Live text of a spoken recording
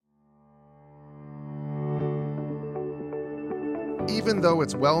Even though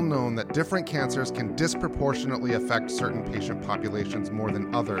it's well known that different cancers can disproportionately affect certain patient populations more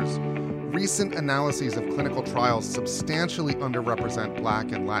than others, recent analyses of clinical trials substantially underrepresent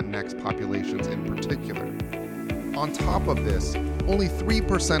Black and Latinx populations in particular. On top of this, only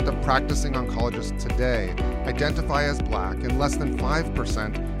 3% of practicing oncologists today identify as Black and less than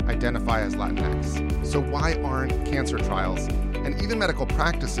 5% identify as Latinx. So why aren't cancer trials and even medical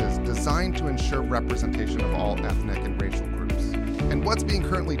practices designed to ensure representation of all ethnic and racial groups? And what's being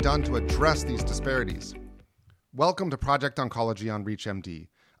currently done to address these disparities? Welcome to Project Oncology on ReachMD.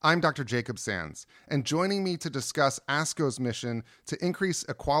 I'm Dr. Jacob Sands, and joining me to discuss ASCO's mission to increase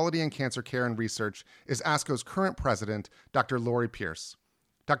equality in cancer care and research is ASCO's current president, Dr. Lori Pierce.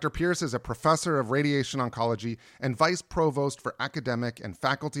 Dr. Pierce is a professor of radiation oncology and vice provost for academic and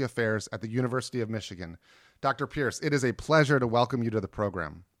faculty affairs at the University of Michigan. Dr. Pierce, it is a pleasure to welcome you to the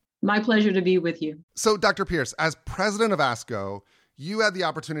program. My pleasure to be with you. So, Dr. Pierce, as president of ASCO, you had the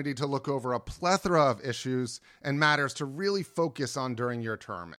opportunity to look over a plethora of issues and matters to really focus on during your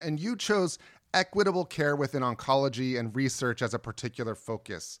term. And you chose equitable care within oncology and research as a particular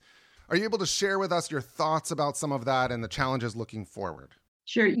focus. Are you able to share with us your thoughts about some of that and the challenges looking forward?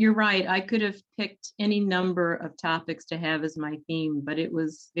 Sure, you're right. I could have picked any number of topics to have as my theme, but it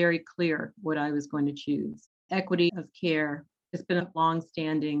was very clear what I was going to choose. Equity of care has been of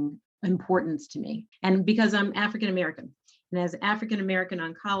longstanding importance to me. And because I'm African American, and as an African American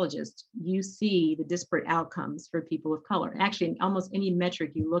oncologist, you see the disparate outcomes for people of color. Actually, in almost any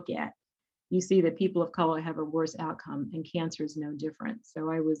metric you look at, you see that people of color have a worse outcome, and cancer is no different.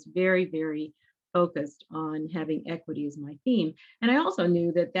 So I was very, very focused on having equity as my theme. And I also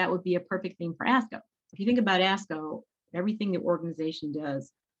knew that that would be a perfect theme for ASCO. If you think about ASCO, everything the organization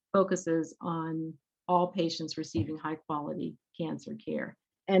does focuses on all patients receiving high quality cancer care.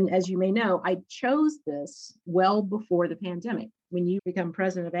 And as you may know, I chose this well before the pandemic. When you become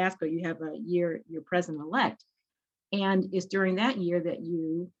president of ASCO, you have a year, you're president-elect. And it's during that year that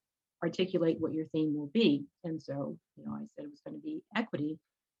you articulate what your theme will be. And so, I said it was going to be equity.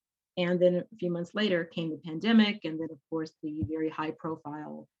 And then a few months later came the pandemic. And then, of course, the very high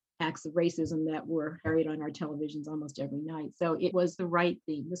profile acts of racism that were carried on our televisions almost every night. So it was the right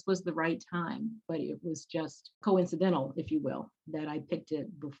theme. This was the right time, but it was just coincidental, if you will, that I picked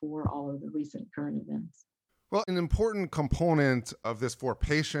it before all of the recent current events. Well, an important component of this for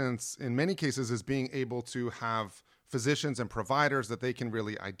patients in many cases is being able to have physicians and providers that they can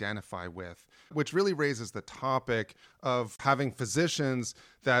really identify with, which really raises the topic of having physicians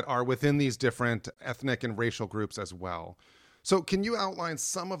that are within these different ethnic and racial groups as well. So can you outline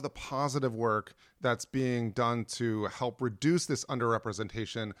some of the positive work that's being done to help reduce this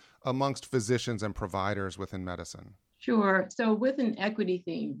underrepresentation amongst physicians and providers within medicine? Sure. So with an equity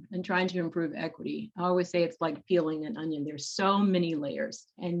theme and trying to improve equity, I always say it's like peeling an onion. There's so many layers.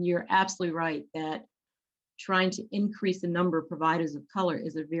 And you're absolutely right that trying to increase the number of providers of color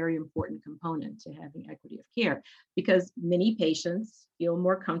is a very important component to having equity of care, because many patients feel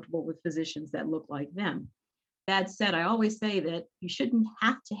more comfortable with physicians that look like them. That said, I always say that you shouldn't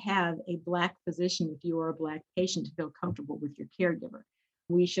have to have a Black physician if you are a Black patient to feel comfortable with your caregiver.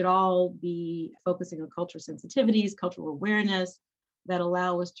 We should all be focusing on cultural sensitivities, cultural awareness that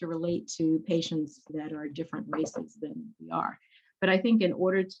allow us to relate to patients that are different races than we are. But I think in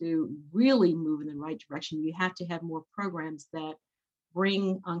order to really move in the right direction, you have to have more programs that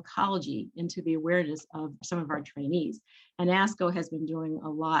bring oncology into the awareness of some of our trainees. And ASCO has been doing a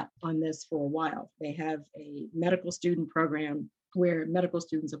lot on this for a while. They have a medical student program where medical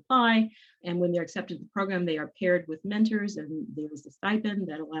students apply. And when they're accepted to the program, they are paired with mentors, and there's a stipend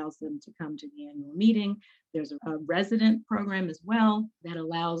that allows them to come to the annual meeting. There's a resident program as well that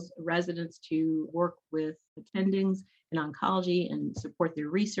allows residents to work with attendings in oncology and support their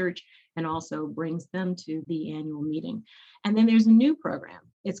research, and also brings them to the annual meeting. And then there's a new program.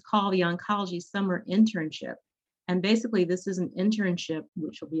 It's called the Oncology Summer Internship. And basically, this is an internship,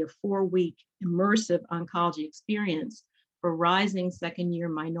 which will be a 4-week immersive oncology experience for rising second-year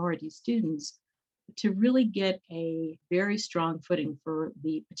minority students to really get a very strong footing for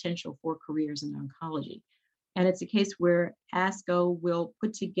the potential for careers in oncology. And it's a case where ASCO will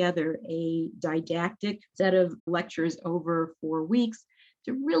put together a didactic set of lectures over 4 weeks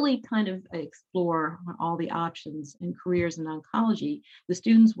to really kind of explore all the options and careers in oncology. The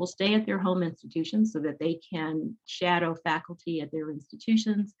students will stay at their home institutions so that they can shadow faculty at their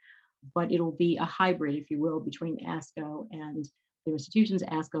institutions, but it'll be a hybrid, if you will, between ASCO and their institutions.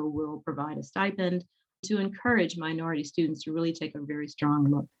 ASCO will provide a stipend, to encourage minority students to really take a very strong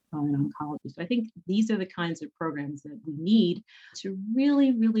look in oncology. So I think these are the kinds of programs that we need to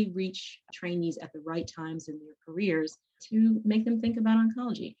really, really reach trainees at the right times in their careers to make them think about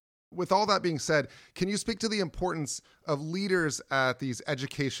oncology. With all that being said, can you speak to the importance of leaders at these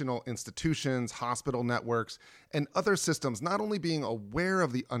educational institutions, hospital networks, and other systems not only being aware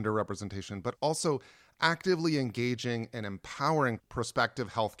of the underrepresentation, but also actively engaging and empowering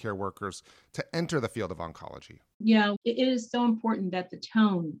prospective healthcare workers to enter the field of oncology? Yeah, it is so important that the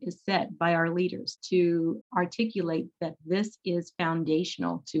tone is set by our leaders to articulate that this is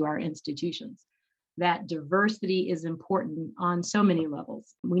foundational to our institutions, that diversity is important on so many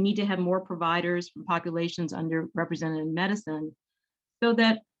levels. We need to have more providers from populations underrepresented in medicine so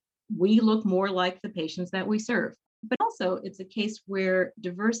that we look more like the patients that we serve. But also, it's a case where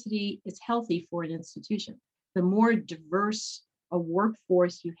diversity is healthy for an institution. The more diverse a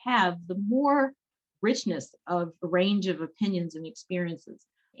workforce you have, the more richness of a range of opinions and experiences.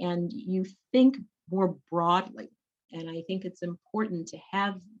 And you think more broadly. And I think it's important to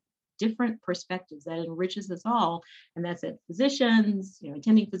have different perspectives that enriches us all. And that's at physicians,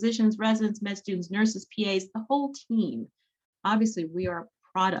 attending physicians, residents, med students, nurses, PAs, the whole team. Obviously, we are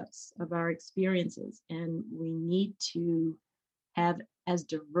products of our experiences, and we need to have as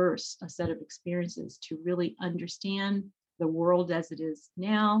diverse a set of experiences to really understand the world as it is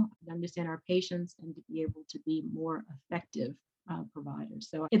now, understand our patients, and to be able to be more effective providers.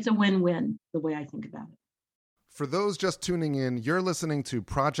 So it's a win-win the way I think about it. For those just tuning in, you're listening to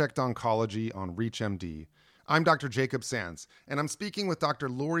Project Oncology on ReachMD. I'm Dr. Jacob Sands, and I'm speaking with Dr.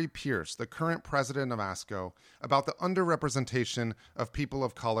 Lori Pierce, the current president of ASCO, about the underrepresentation of people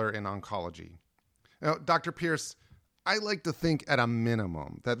of color in oncology. Now, Dr. Pierce, I like to think at a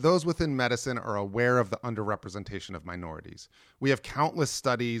minimum that those within medicine are aware of the underrepresentation of minorities. We have countless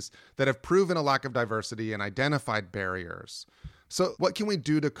studies that have proven a lack of diversity and identified barriers. So what can we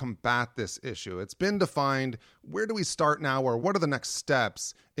do to combat this issue? It's been defined. Where do we start now, or what are the next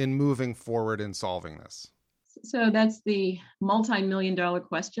steps in moving forward in solving this? So that's the multi-million-dollar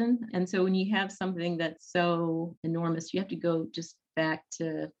question. And so when you have something that's so enormous, you have to go just back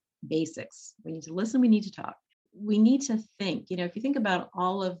to basics. We need to listen, we need to talk. We need to think, if you think about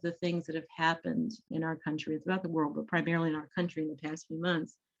all of the things that have happened in our country, throughout the world, but primarily in our country in the past few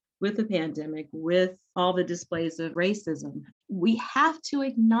months, with the pandemic, with all the displays of racism, we have to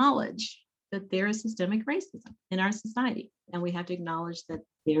acknowledge that there is systemic racism in our society. And we have to acknowledge that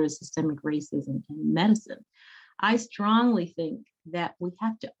there is systemic racism in medicine. I strongly think that we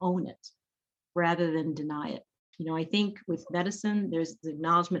have to own it rather than deny it. I think with medicine, there's the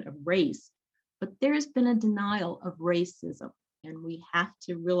acknowledgement of race, but there's been a denial of racism. And we have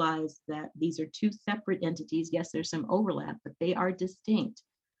to realize that these are two separate entities. Yes, there's some overlap, but they are distinct.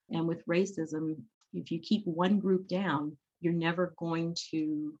 And with racism, if you keep one group down, you're never going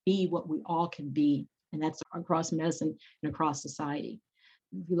to be what we all can be. And that's across medicine and across society.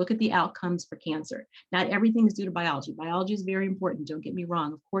 If you look at the outcomes for cancer, not everything is due to biology. Biology is very important. Don't get me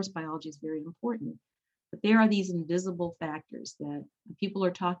wrong. Of course, biology is very important. But there are these invisible factors that people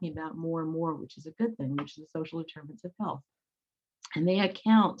are talking about more and more, which is a good thing, which is the social determinants of health. And they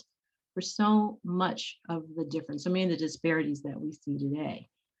account for so much of the difference, so many of the disparities that we see today.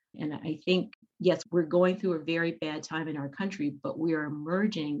 And I think, yes, we're going through a very bad time in our country, but we are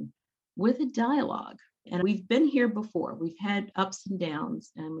emerging with a dialogue. And we've been here before. We've had ups and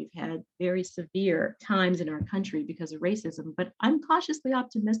downs, and we've had very severe times in our country because of racism. But I'm cautiously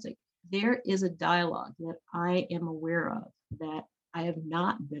optimistic. There is a dialogue that I am aware of that I have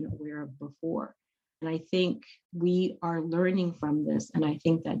not been aware of before. And I think we are learning from this. And I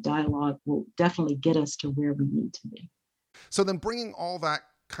think that dialogue will definitely get us to where we need to be. So then bringing all that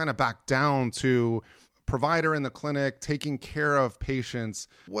kind of back down to provider in the clinic, taking care of patients,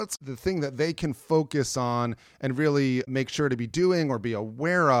 what's the thing that they can focus on and really make sure to be doing or be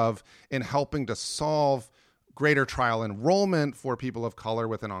aware of in helping to solve greater trial enrollment for people of color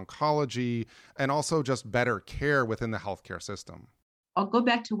within oncology and also just better care within the healthcare system? I'll go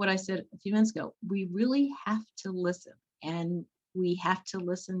back to what I said a few minutes ago. We really have to listen, and we have to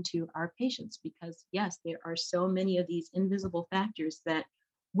listen to our patients because, yes, there are so many of these invisible factors that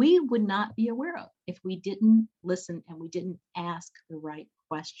we would not be aware of if we didn't listen and we didn't ask the right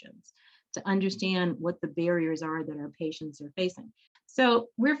questions to understand what the barriers are that our patients are facing. So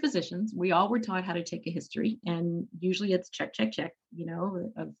we're physicians. We all were taught how to take a history, and usually it's check, check, check,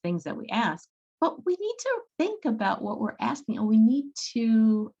 of things that we ask. But we need to think about what we're asking, and we need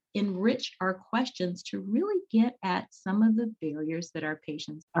to enrich our questions to really get at some of the barriers that our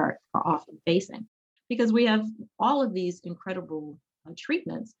patients are often facing. Because we have all of these incredible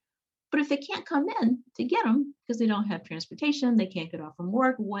treatments, But if they can't come in to get them because they don't have transportation, they can't get off from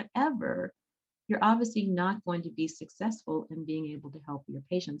work, whatever, you're obviously not going to be successful in being able to help your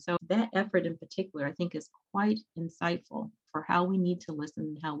patients. So that effort in particular, I think, is quite insightful for how we need to listen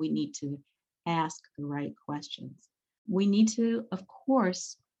and how we need to ask the right questions. We need to, of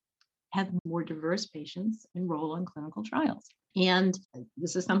course, have more diverse patients enroll in clinical trials. And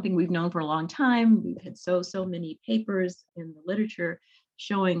this is something we've known for a long time. We've had so many papers in the literature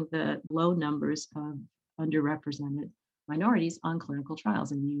showing the low numbers of underrepresented minorities on clinical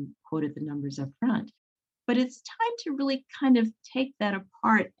trials. And you quoted the numbers up front. But it's time to really kind of take that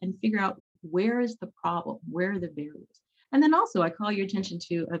apart and figure out where is the problem, where are the barriers. And then also, I call your attention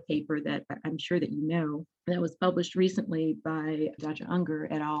to a paper that I'm sure that you know that was published recently by Dr. Unger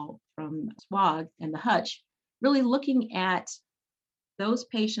et al. From SWOG and the Hutch, really looking at those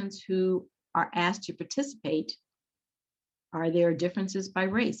patients who are asked to participate. Are there differences by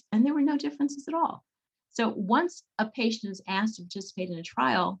race? And there were no differences at all. So once a patient is asked to participate in a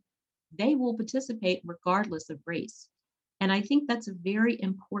trial, they will participate regardless of race. And I think that's a very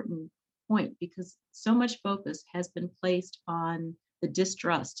important point because so much focus has been placed on the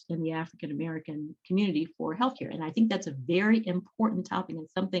distrust in the African American community for healthcare. And I think that's a very important topic and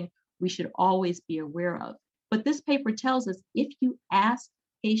something we should always be aware of. But this paper tells us if you ask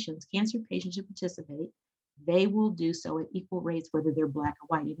patients, cancer patients, to participate, they will do so at equal rates, whether they're Black or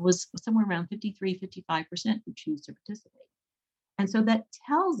white. It was somewhere around 53, 55% who choose to participate. And so that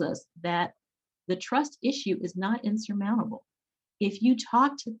tells us that the trust issue is not insurmountable. If you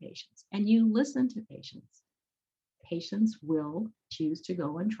talk to patients and you listen to patients, patients will choose to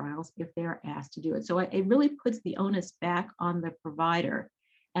go on trials if they're asked to do it. So it really puts the onus back on the provider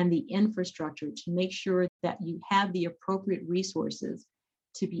and the infrastructure to make sure that you have the appropriate resources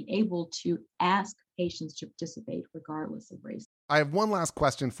to be able to ask patients to participate regardless of race. I have one last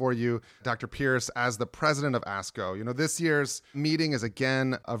question for you, Dr. Pierce, as the president of ASCO. You know, this year's meeting is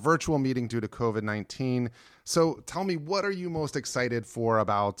again a virtual meeting due to COVID-19. So tell me, what are you most excited for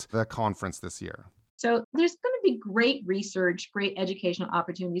about the conference this year? So there's going to be great research, great educational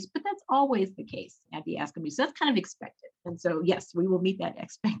opportunities, but that's always the case at the ASCO meeting. So that's kind of expected. And so, yes, we will meet that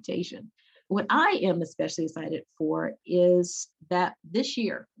expectation. What I am especially excited for is that this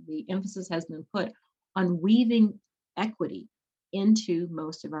year, the emphasis has been put on weaving equity into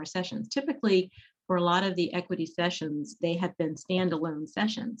most of our sessions. Typically, for a lot of the equity sessions, they have been standalone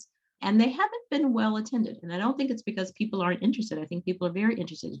sessions and they haven't been well attended. And I don't think it's because people aren't interested. I think people are very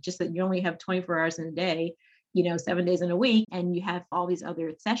interested. It's just that you only have 24 hours in a day, 7 days in a week, and you have all these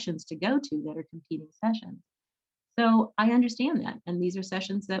other sessions to go to that are competing sessions. So I understand that. And these are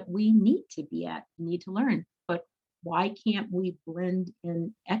sessions that we need to be at, need to learn. But why can't we blend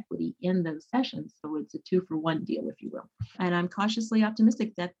in equity in those sessions? So it's a 2-for-1 deal, if you will. And I'm cautiously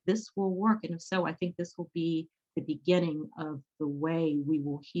optimistic that this will work. And if so, I think this will be the beginning of the way we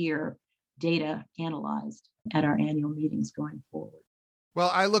will hear data analyzed at our annual meetings going forward. Well,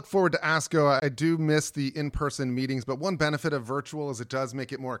 I look forward to ASCO. I do miss the in-person meetings, but one benefit of virtual is it does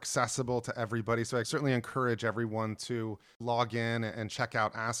make it more accessible to everybody. So I certainly encourage everyone to log in and check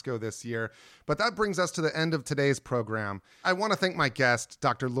out ASCO this year. But that brings us to the end of today's program. I want to thank my guest,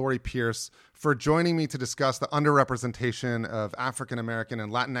 Dr. Lori Pierce, for joining me to discuss the underrepresentation of African American and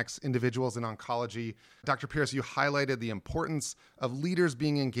Latinx individuals in oncology. Dr. Pierce, you highlighted the importance of leaders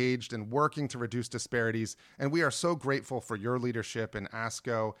being engaged and working to reduce disparities, and we are so grateful for your leadership in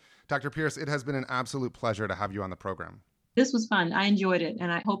ASCO. Dr. Pierce, it has been an absolute pleasure to have you on the program. This was fun. I enjoyed it,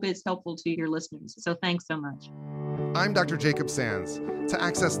 and I hope it's helpful to your listeners. So thanks so much. I'm Dr. Jacob Sands. To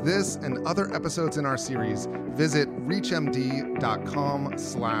access this and other episodes in our series, visit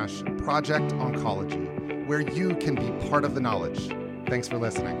reachmd.com/project oncology, where you can be part of the knowledge. Thanks for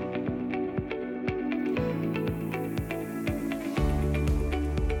listening.